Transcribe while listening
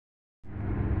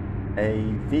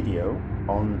a video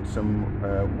on some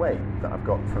whey that I've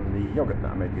got from the yogurt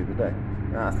that I made the other day.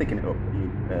 I thicken it up.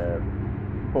 You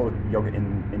pour the yogurt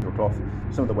into a cloth,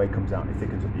 some of the whey comes out and it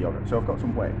thickens up the yogurt. So I've got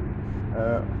some whey.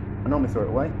 I normally throw it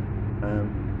away,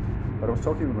 but I was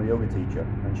talking with my yoga teacher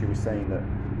and she was saying that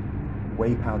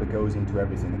whey powder goes into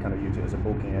everything. They kind of use it as a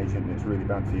bulking agent and it's really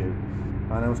bad for you.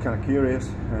 And I was kind of curious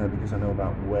because I know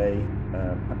about whey,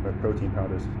 protein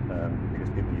powders, because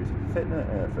people use it for fitness,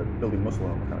 for building muscle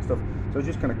and all that kind of stuff. So I was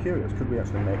just kind of curious, can we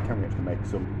actually make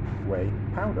some whey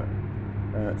powder?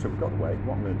 So we've got the whey.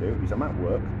 What I'm going to do is I'm at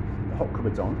work, the hot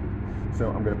cupboard's on, so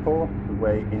I'm going to pour the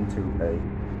whey into a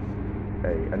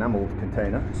enamelled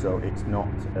container, so it's not,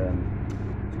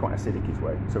 it's quite acidic is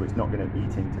whey, so it's not going to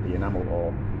eat into the enamel,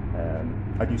 or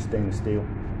I'd use stainless steel,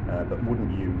 but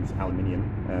wouldn't use aluminium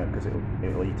because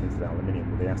it'll eat into the aluminium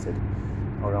with the acid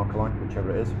or alkali, whichever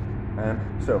it is.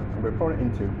 So I'm going to pour it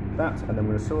into that, and then I'm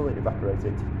going to slowly evaporate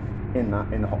it in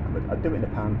the hot cupboard. I'd do it in a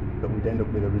pan, but we'd end up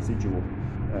with a residual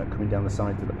coming down the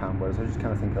sides of the pan, whereas I just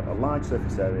kind of think of a large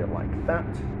surface area like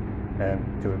that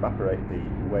to evaporate the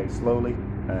whey slowly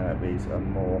is a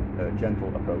more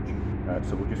gentle approach.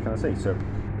 So we'll just kind of see. So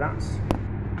that's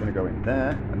going to go in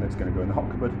there, and then it's going to go in the hot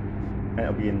cupboard, and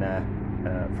it'll be in there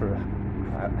for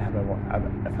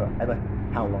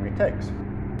how long it takes.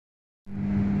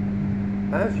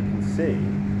 As you can see,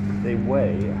 the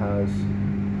whey has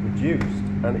reduced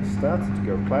and it started to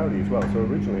go cloudy as well. So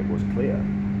originally it was clear,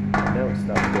 and now it's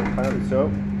starting to go cloudy.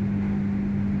 So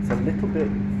it's a little bit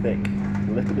thick,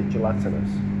 a little bit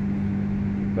gelatinous,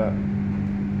 but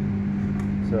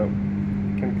so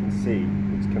you can see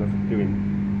it's kind of doing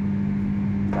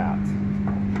that.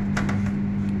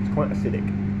 It's quite acidic,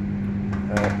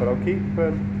 but I'll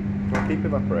keep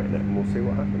evaporating it and we'll see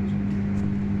what happens.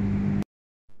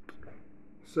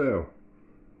 So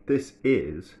this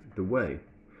is the whey,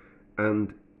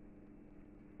 and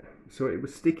so it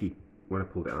was sticky when I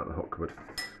pulled it out of the hot cupboard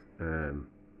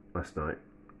last night.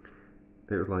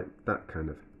 It was like that kind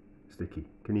of sticky.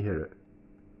 Can you hear it?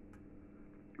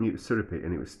 It was syrupy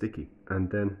and it was sticky, and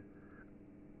then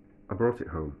I brought it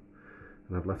home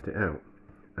and I've left it out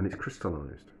and it's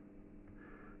crystallised.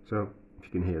 So if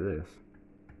you can hear this,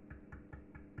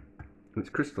 it's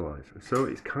crystallised. So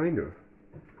it's kind of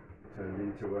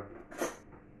turned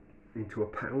into a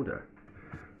powder.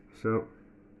 So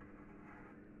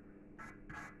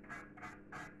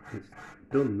it's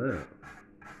done that.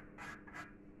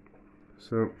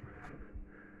 So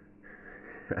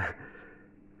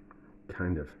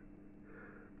kind of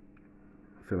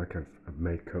I feel like I've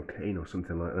made cocaine or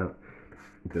something like that,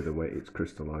 the way it's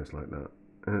crystallised like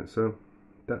that. So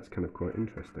that's kind of quite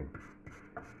interesting.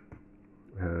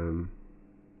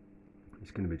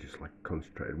 It's going to be just like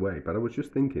concentrated whey, but I was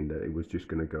just thinking that it was just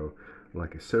going to go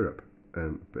like a syrup,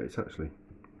 but it's actually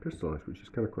crystallised, which is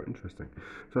kind of quite interesting.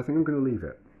 So I think I'm going to leave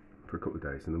it for a couple of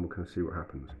days and then we'll kind of see what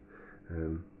happens.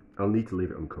 I'll need to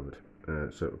leave it uncovered,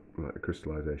 so like the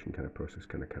crystallisation kind of process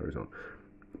kind of carries on,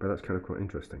 but that's kind of quite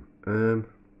interesting.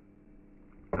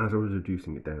 As I was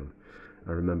reducing it down,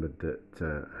 I remembered that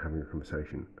having a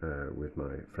conversation with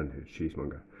my friend who's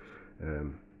cheesemonger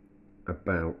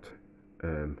about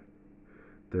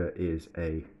there is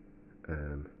a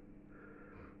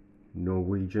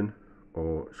Norwegian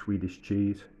or Swedish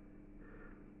cheese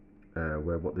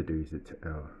where what they do is it's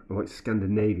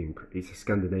Scandinavian. It's a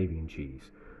Scandinavian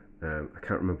cheese. I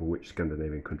can't remember which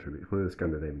Scandinavian country, but it's one of the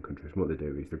Scandinavian countries. And what they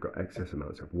do is they've got excess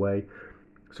amounts of whey.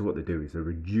 So what they do is they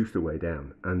reduce the whey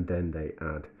down, and then they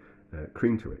add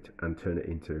cream to it and turn it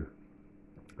into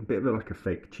a bit of like a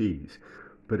fake cheese.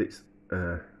 But it's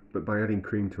but by adding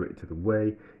cream to the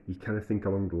whey, you kind of think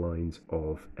along the lines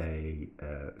of a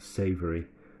savoury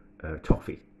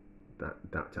toffee, that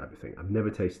type of thing. I've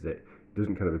never tasted it. It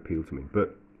doesn't kind of appeal to me,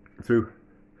 but through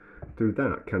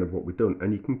that kind of what we've done,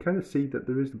 and you can kind of see that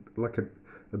there is like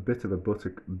a bit of a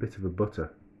butter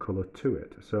colour to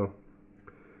it. So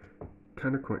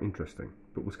kind of quite interesting,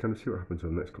 but we'll kind of see what happens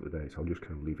over the next couple of days. I'll just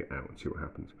kind of leave it out and see what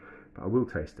happens, but I will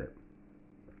taste it.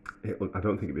 I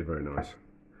don't think it'll be very nice,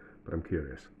 but I'm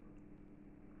curious.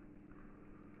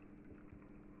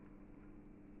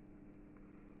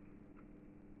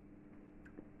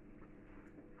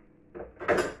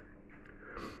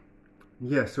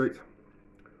 Yeah, so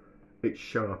it's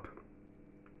sharp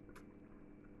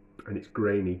and it's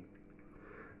grainy,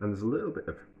 and there's a little bit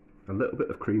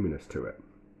of creaminess to it.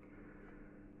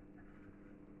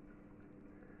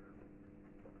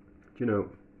 Do you know,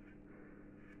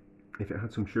 if it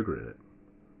had some sugar in it,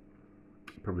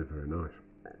 it'd probably be very nice.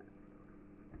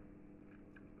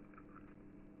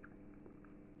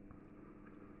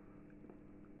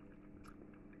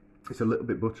 It's a little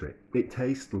bit buttery. It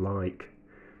tastes like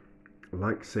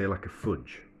say like a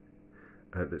fudge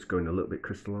that's going a little bit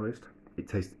crystallized.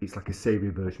 It's like a savoury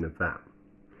version of that.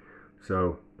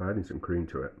 So by adding some cream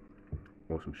to it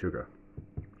or some sugar,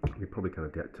 you probably kind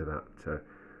of get to that.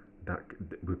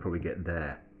 We probably get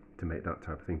there to make that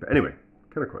type of thing. But anyway,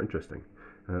 kind of quite interesting.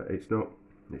 It's not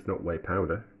whey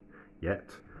powder yet,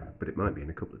 but it might be in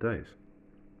a couple of days.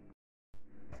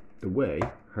 The whey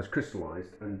has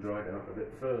crystallized and dried out a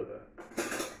bit further.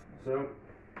 So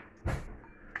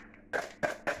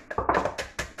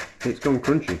it's gone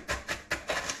crunchy.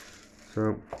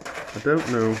 So I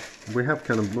don't know, we have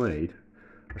kind of made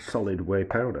a solid whey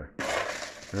powder.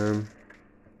 So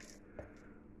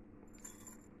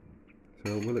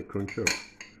will it crunch up?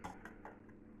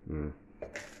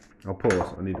 I'll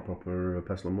pause, I need a proper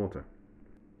pestle and mortar.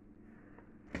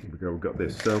 Here we go, we've got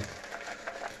this, so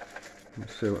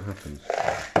let's see what happens.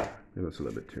 Maybe that's a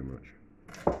little bit too much.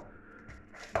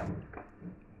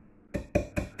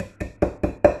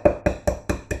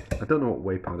 I don't know what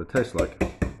whey powder tastes like.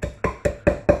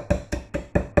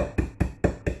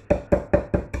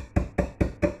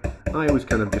 I always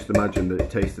kind of just imagined that it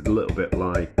tasted a little bit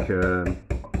like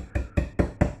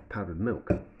powdered milk.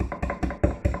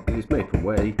 It's made from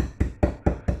whey.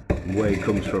 Whey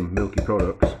comes from milky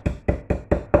products.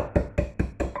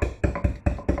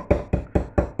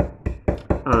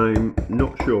 I'm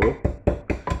not sure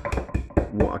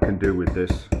what I can do with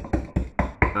this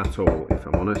at all, if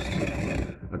I'm honest.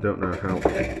 I don't know if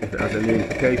it has any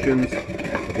implications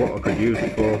of what I could use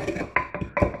it for.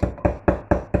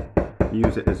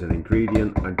 Use it as an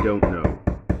ingredient, I don't know.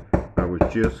 I was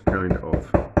just kind of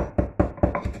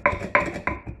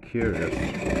curious.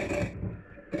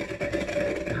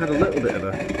 It had a little bit of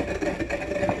a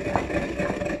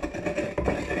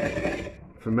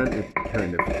fermented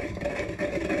kind of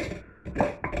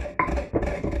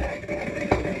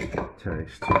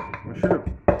taste. I should have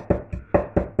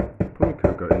probably could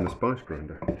have got it in the spice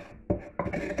grinder.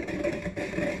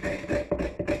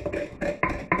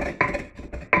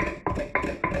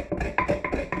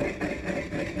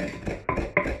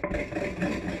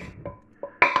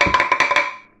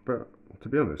 But to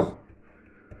be honest,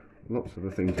 lots of the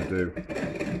things I do,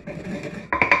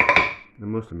 and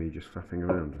most of me just faffing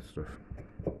around and stuff.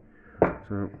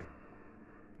 So,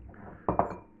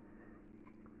 how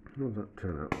does that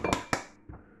turn out like?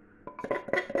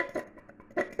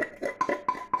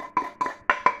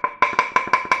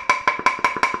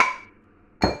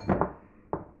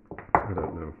 I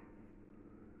don't know.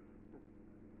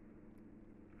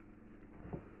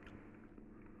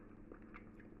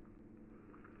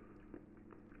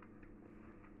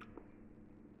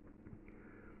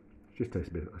 It just tastes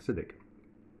a bit acidic.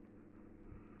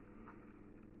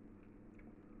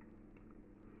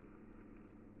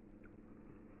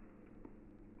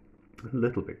 A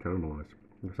little bit caramelised.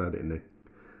 I've had it in there.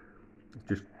 It's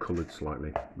just coloured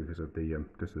slightly because of the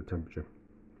temperature.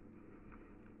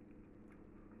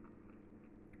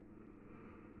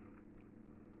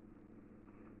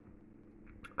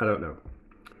 I don't know.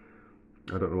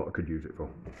 I don't know what I could use it for,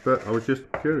 but I was just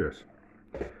curious.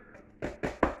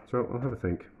 So I'll have a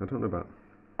think. I don't know about.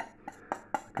 I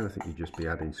kind of think you'd just be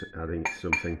adding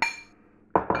something.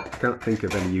 I can't think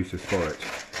of any uses for it.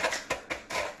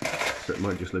 So it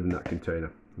might just live in that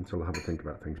container until I have a think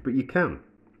about things. But you can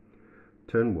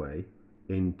turn whey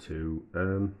into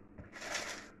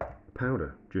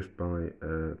powder just by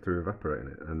through evaporating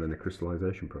it and then a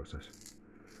crystallization process.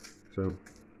 So,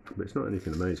 but it's not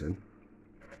anything amazing.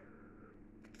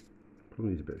 Probably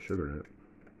needs a bit of sugar in it.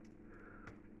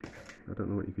 I don't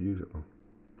know what you could use it for.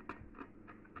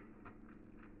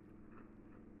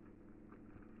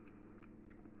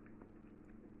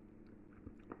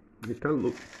 It kind of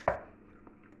looks.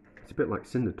 It's a bit like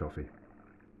cinder toffee,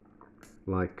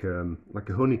 like a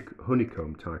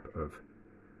honeycomb type of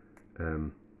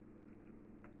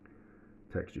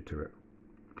texture to it.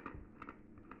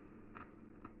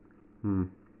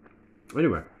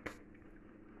 Anyway,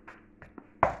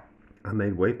 I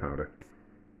made whey powder.